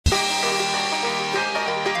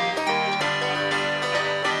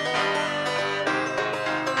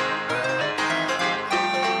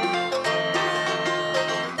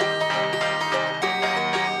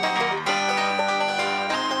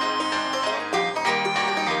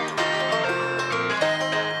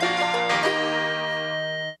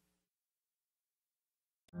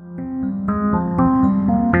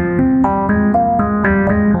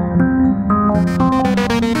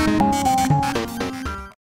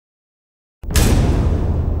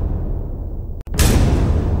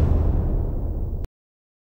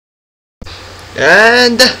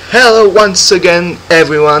And hello once again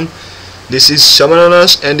everyone, this is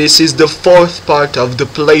Shomononosh and this is the fourth part of the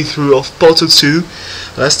playthrough of Portal 2.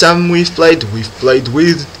 Last time we've played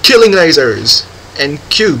with killing lasers and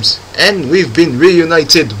cubes, and we've been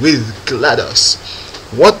reunited with GLaDOS.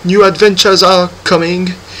 What new adventures are coming?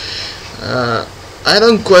 I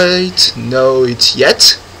don't quite know it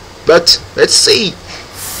yet, but let's see.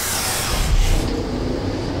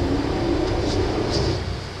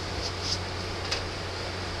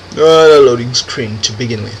 The loading screen to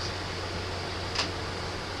begin with.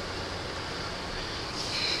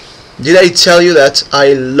 Did I tell you that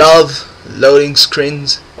I love loading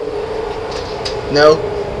screens? No,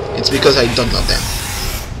 it's because I don't love them.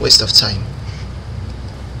 Waste of time.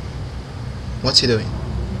 What's he doing?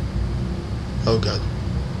 Oh god.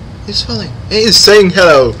 He's falling. He's saying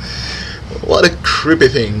hello. What a creepy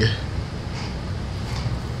thing.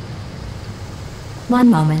 One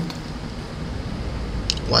moment.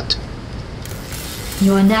 What?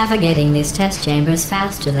 You are navigating these test chambers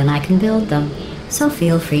faster than I can build them, so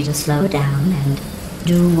feel free to slow down and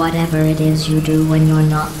do whatever it is you do when you're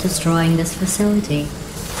not destroying this facility.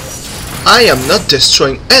 I am not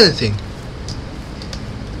destroying anything.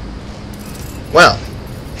 Well,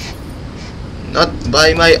 not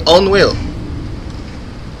by my own will.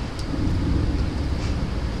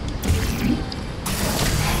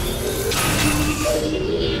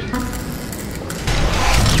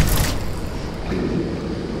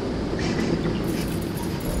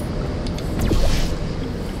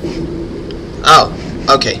 Oh,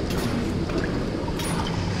 okay.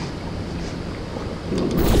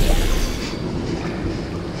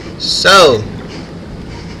 So,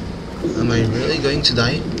 am I really going to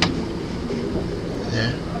die?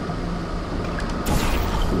 There.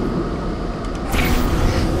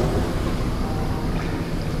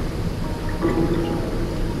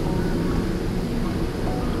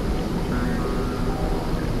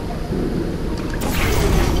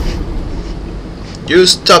 You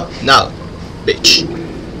stop now, bitch.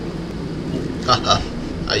 Haha,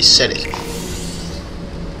 I said it.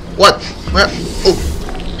 What? Where? Oh,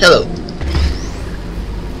 hello.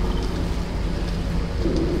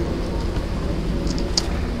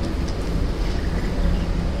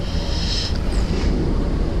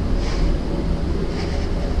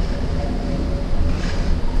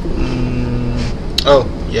 Oh,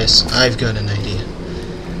 yes, I've got an idea.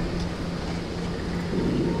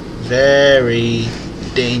 Very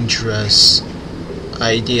dangerous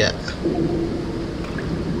idea.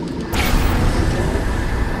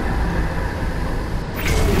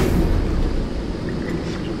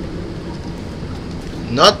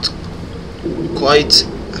 Not quite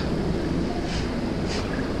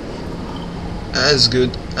as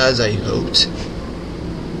good as I hoped.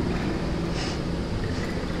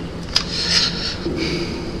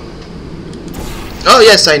 Oh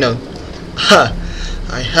yes, I know. Ha!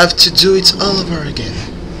 I have to do it all over again.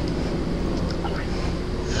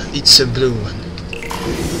 It's a blue one.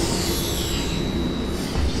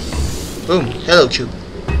 Boom. Hello, cube.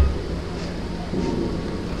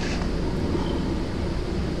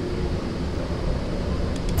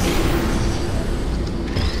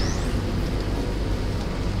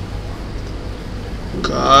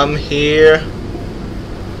 Come here.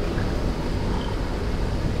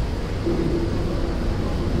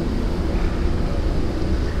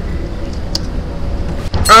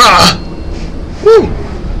 Ah! Woo!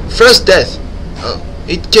 First death. Oh,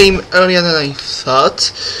 it came earlier than I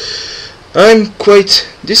thought. I'm quite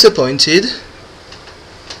disappointed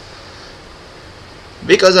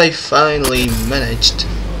because I finally managed.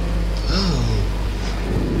 Oh,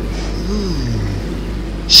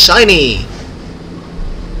 ooh, shiny.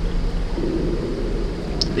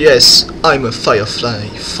 Yes, I'm a Firefly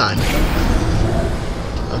fan.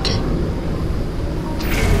 Okay.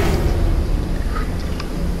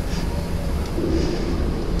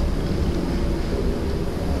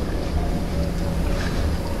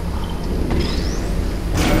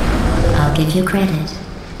 I'll give you credit.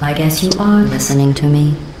 I guess you are listening to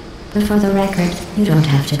me. But for the record, you don't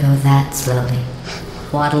have to go that slowly.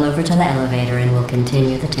 Waddle over to the elevator and we'll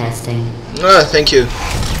continue the testing. Ah, thank you.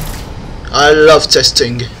 I love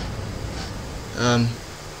testing.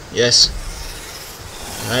 Yes.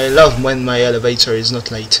 I love when my elevator is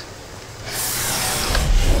not late.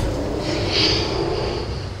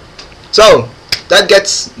 So, that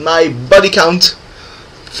gets my body count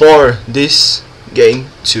for this game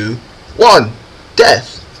to 1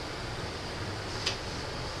 death.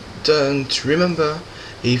 Don't remember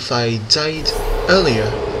if I died earlier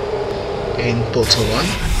in Portal 1.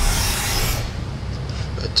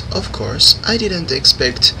 But of course, I didn't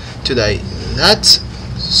expect today that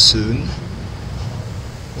soon.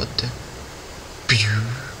 What the? Pew.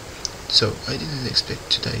 So I didn't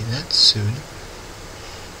expect today that soon.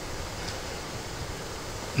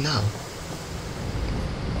 Now,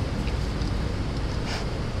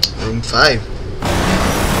 room 5.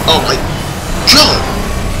 Oh my god!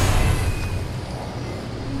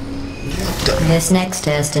 This next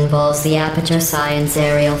test involves the Aperture Science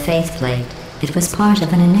Aerial Faceplate. It was part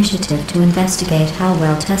of an initiative to investigate how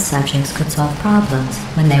well test subjects could solve problems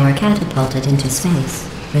when they were catapulted into space.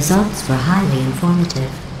 Results were highly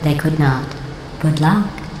informative. They could not. Good luck.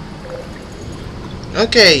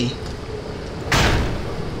 Okay.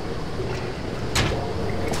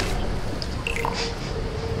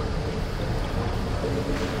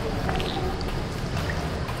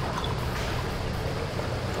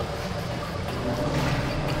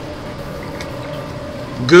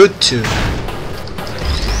 Good too.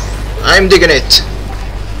 I'm digging it.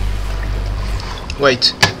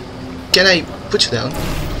 Wait, can I put you down?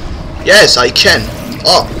 Yes, I can.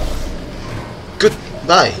 Oh,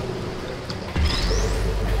 goodbye.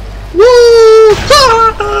 Woo!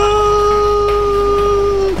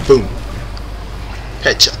 Boom.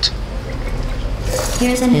 Headshot.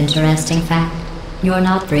 Here's an interesting fact. You're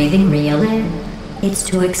not breathing real air. It's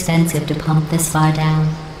too expensive to pump this far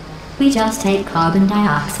down. We just take carbon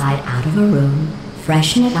dioxide out of a room,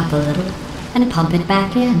 freshen it up a little, and pump it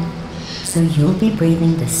back in. So you'll be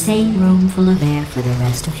breathing the same room full of air for the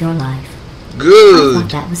rest of your life. Good. I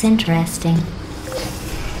thought that was interesting.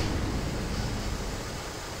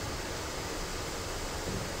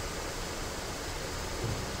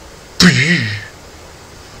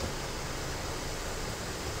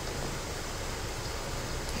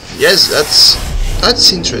 Yes,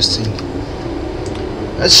 that's interesting.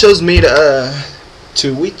 That shows me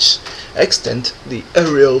to which extent the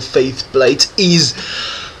aerial faceplate is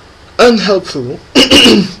unhelpful,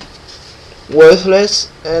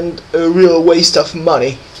 worthless, and a real waste of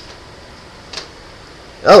money.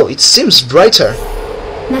 Oh, it seems brighter.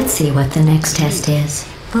 Let's see what the next test is.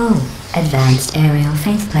 Oh, advanced aerial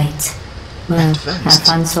faceplates. Well, have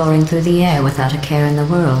fun soaring through the air without a care in the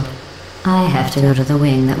world. I have to go to the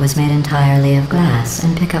wing that was made entirely of glass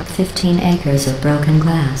and pick up 15 acres of broken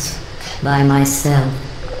glass. By myself.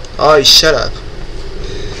 Oh, shut up.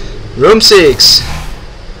 Room 6.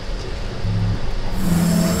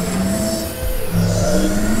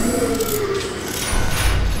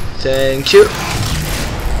 Thank you.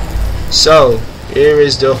 So, here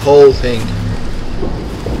is the whole thing.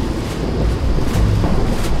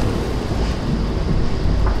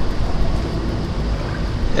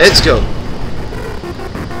 Let's go.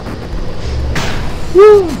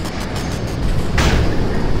 Woo!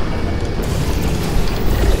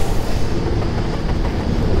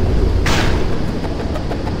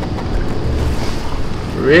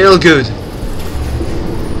 Real good.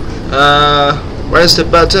 Where's the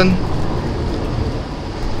button?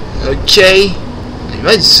 Okay, I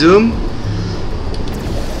might zoom.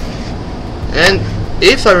 And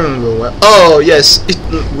if I remember well, oh yes, it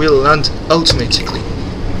will land automatically.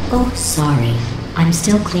 Oh, sorry. I'm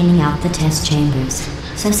still cleaning out the test chambers,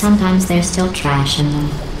 so sometimes there's still trash in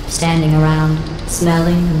them, standing around,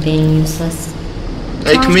 smelling and being useless.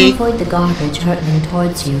 Like Try me. to avoid the garbage hurtling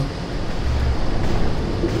towards you.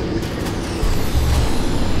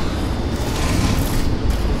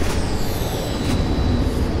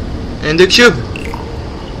 And the cube.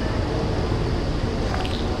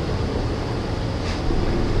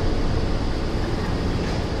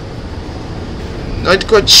 Not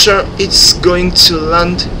quite sure it's going to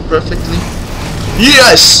land perfectly.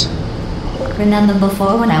 Yes! Remember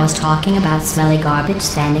before when I was talking about smelly garbage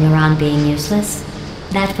standing around being useless?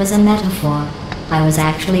 That was a metaphor. I was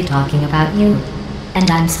actually talking about you. And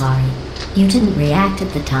I'm sorry. You didn't react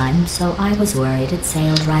at the time, so I was worried it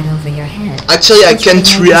sailed right over your head. Actually, I Which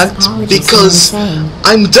can't made react apologies because seem the same.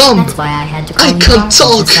 I'm dumb. That's why I had to call I you can't garbage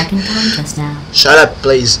talk. the second time just now. Shut up,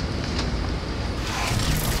 please.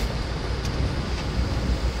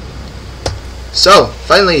 So,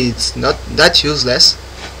 finally, it's not that useless.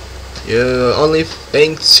 You only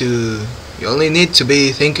need to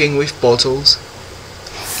be thinking with portals.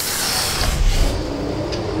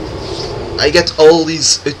 I get all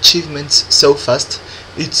these achievements so fast.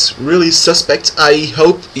 It's really suspect. I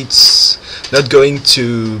hope it's not going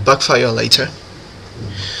to backfire later.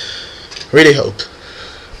 Really hope.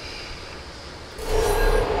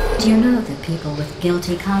 Do you know that people with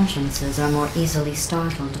guilty consciences are more easily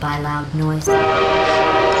startled by loud noises?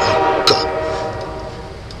 Oh God.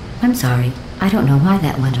 I'm sorry. I don't know why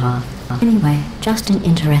that went off. Anyway, just an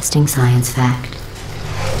interesting science fact.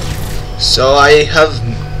 So I have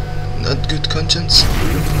not good conscience.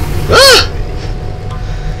 Ah!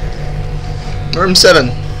 Norm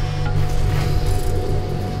 7.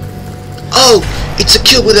 Oh, it's a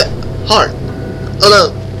kill with a heart. Oh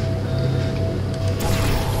no.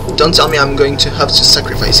 Don't tell me I'm going to have to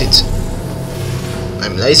sacrifice it.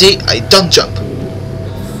 I'm lazy, I don't jump.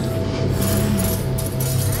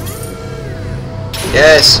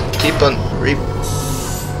 Yes, keep on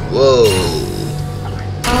Whoa.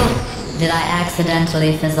 Oh, did I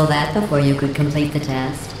accidentally fizzle that before you could complete the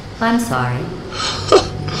test? I'm sorry.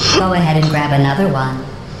 Go ahead and grab another one.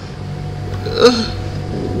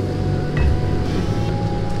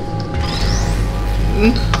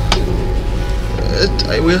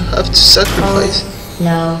 I will have to sacrifice. Oh,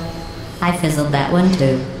 no. I fizzled that one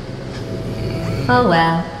too. Oh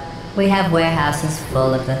well. We have warehouses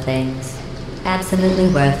full of the things. Absolutely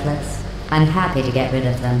worthless. I'm happy to get rid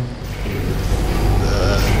of them.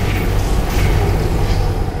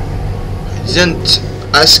 I didn't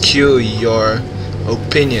ask you your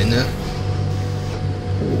opinion.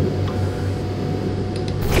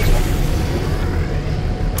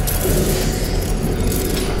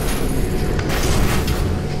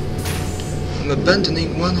 I'm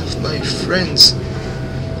abandoning one of my friends.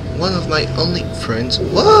 One of my only friends.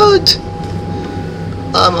 What?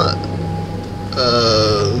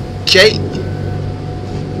 Okay.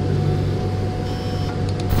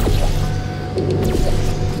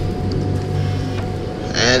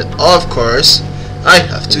 And of course, I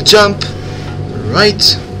have to jump right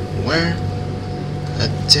where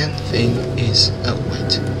that damn thing is. Oh,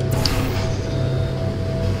 wait.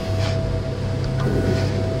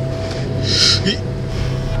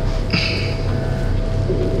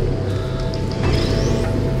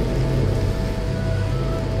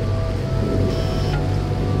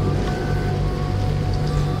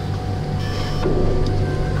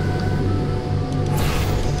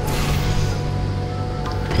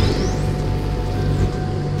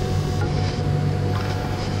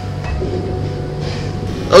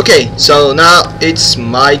 Okay, so now it's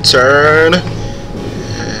my turn.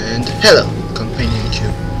 And hello, companion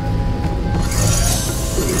cube.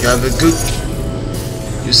 You have a good...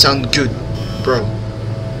 You sound good, bro.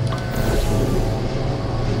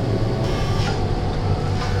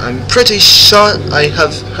 I'm pretty sure I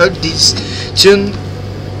have heard this tune.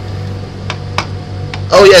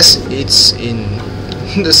 Oh yes, it's in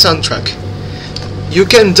the soundtrack. You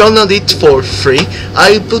can download it for free.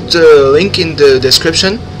 I put the link in the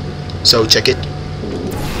description, so check it.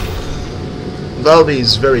 Valve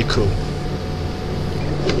is very cool,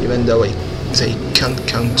 even though they can't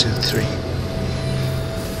count to 3.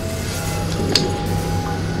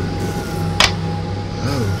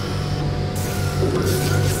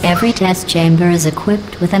 Every test chamber is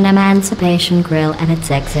equipped with an emancipation grill at its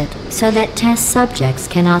exit, so that test subjects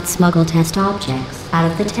cannot smuggle test objects out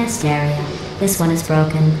of the test area. This one is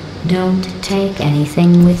broken. Don't take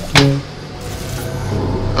anything with you.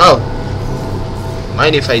 Oh,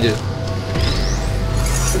 mind if I do?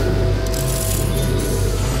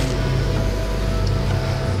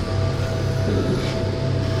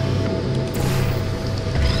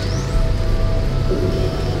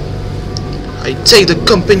 I take the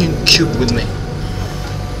companion cube with me.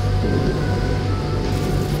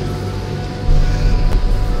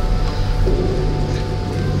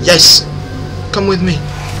 Yes! Come with me.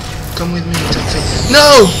 Come with me, Taffy.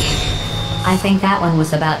 No! I think that one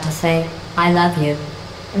was about to say, I love you.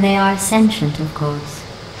 They are sentient, of course.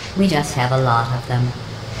 We just have a lot of them.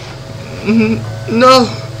 No!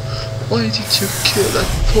 Why did you kill that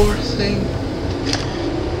poor thing?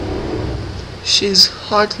 She's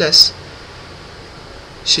heartless.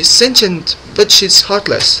 She's sentient, but she's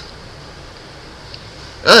heartless.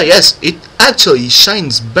 Ah, yes, it actually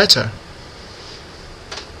shines better.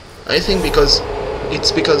 I think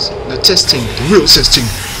it's because the testing, the real testing,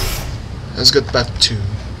 has got back to,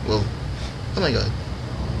 well, oh my god,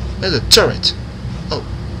 there's a turret. Oh,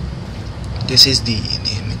 this is the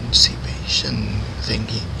emancipation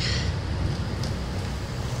thingy.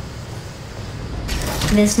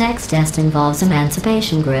 This next test involves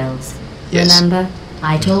emancipation grills. Yes. Remember,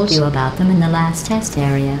 I told you about them in the last test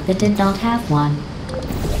area that did not have one.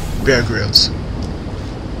 Bear Grylls.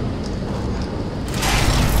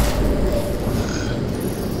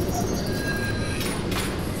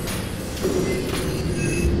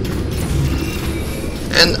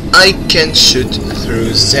 And I can shoot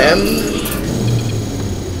through them.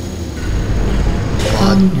 What?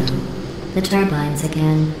 Oh no, the turbines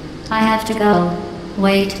again. I have to go.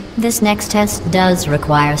 Wait, this next test does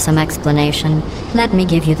require some explanation. Let me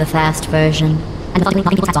give you the fast version. and locking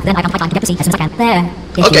people's tabs off. Then I can find time to get to see as soon as I can. There.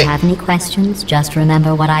 If Okay. you have any questions, just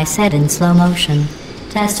remember what I said in slow motion.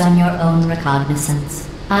 Test on your own recognizance.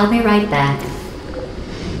 I'll be right back.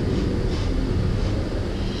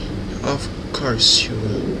 Of course you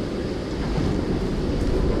will.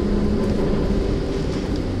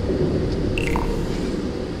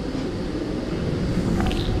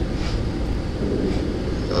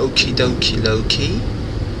 Okie dokie Loki.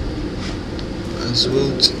 As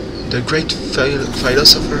would the great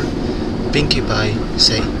philosopher Pinkie Pie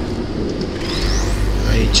say.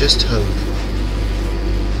 I just hope.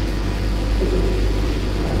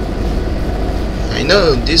 I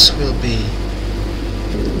know this will be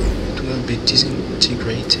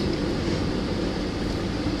disintegrated.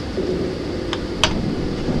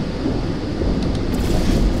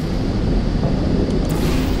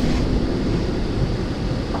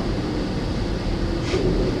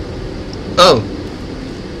 Oh,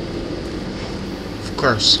 of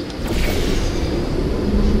course.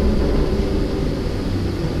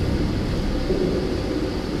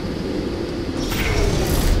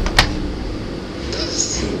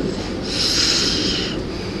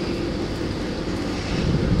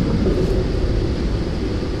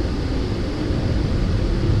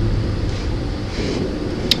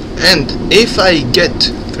 And if I get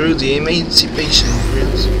through the emancipation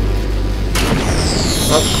drills,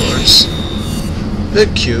 of course, the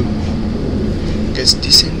cube gets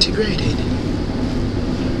disintegrated.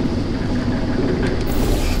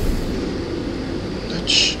 Not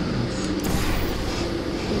sure.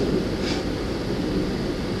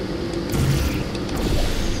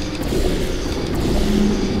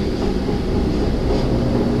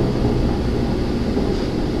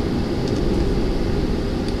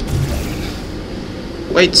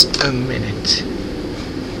 Wait a minute.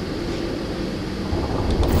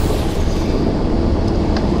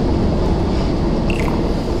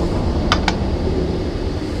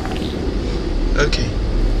 Okay.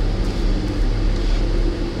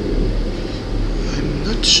 I'm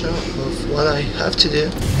not sure of what I have to do.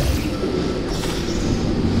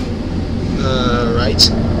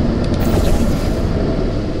 Right.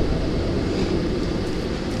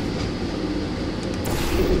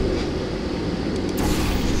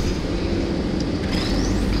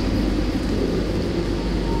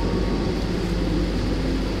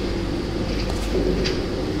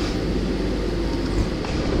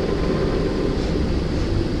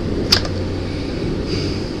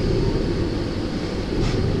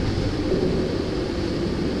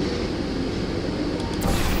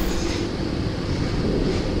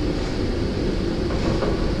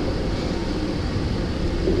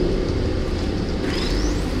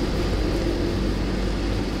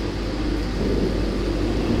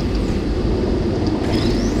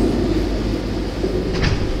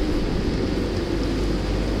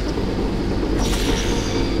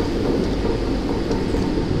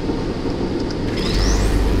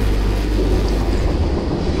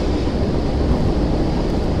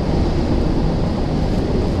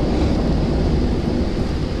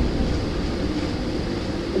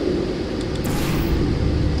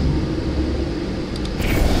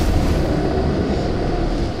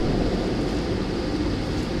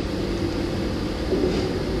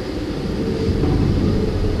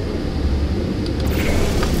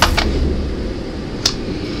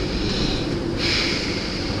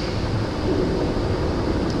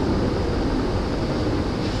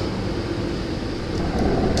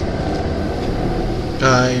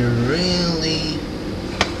 I really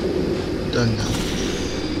don't know.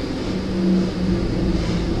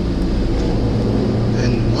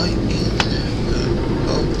 And why is there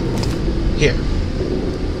oh, here.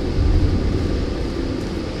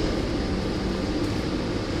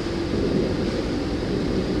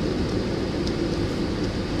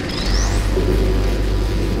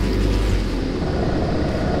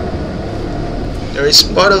 There is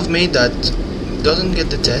part of me that doesn't get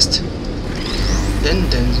the test. Then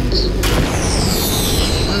there's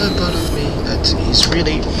another part of me that is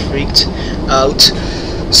really freaked out.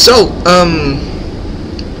 So,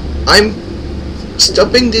 I'm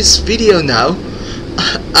stopping this video now.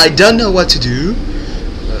 I don't know what to do.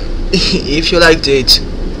 If you liked it,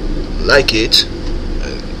 like it.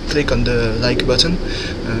 Click on the like button,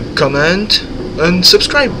 comment, and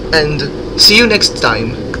subscribe. And see you next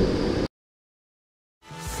time.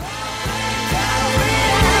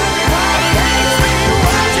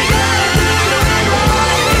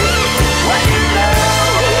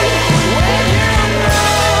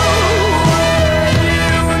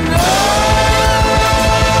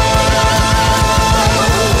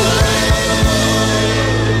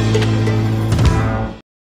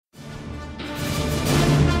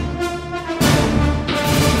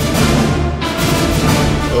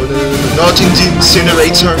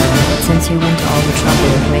 generator. Since you went to all the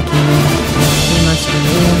trouble of waking me up.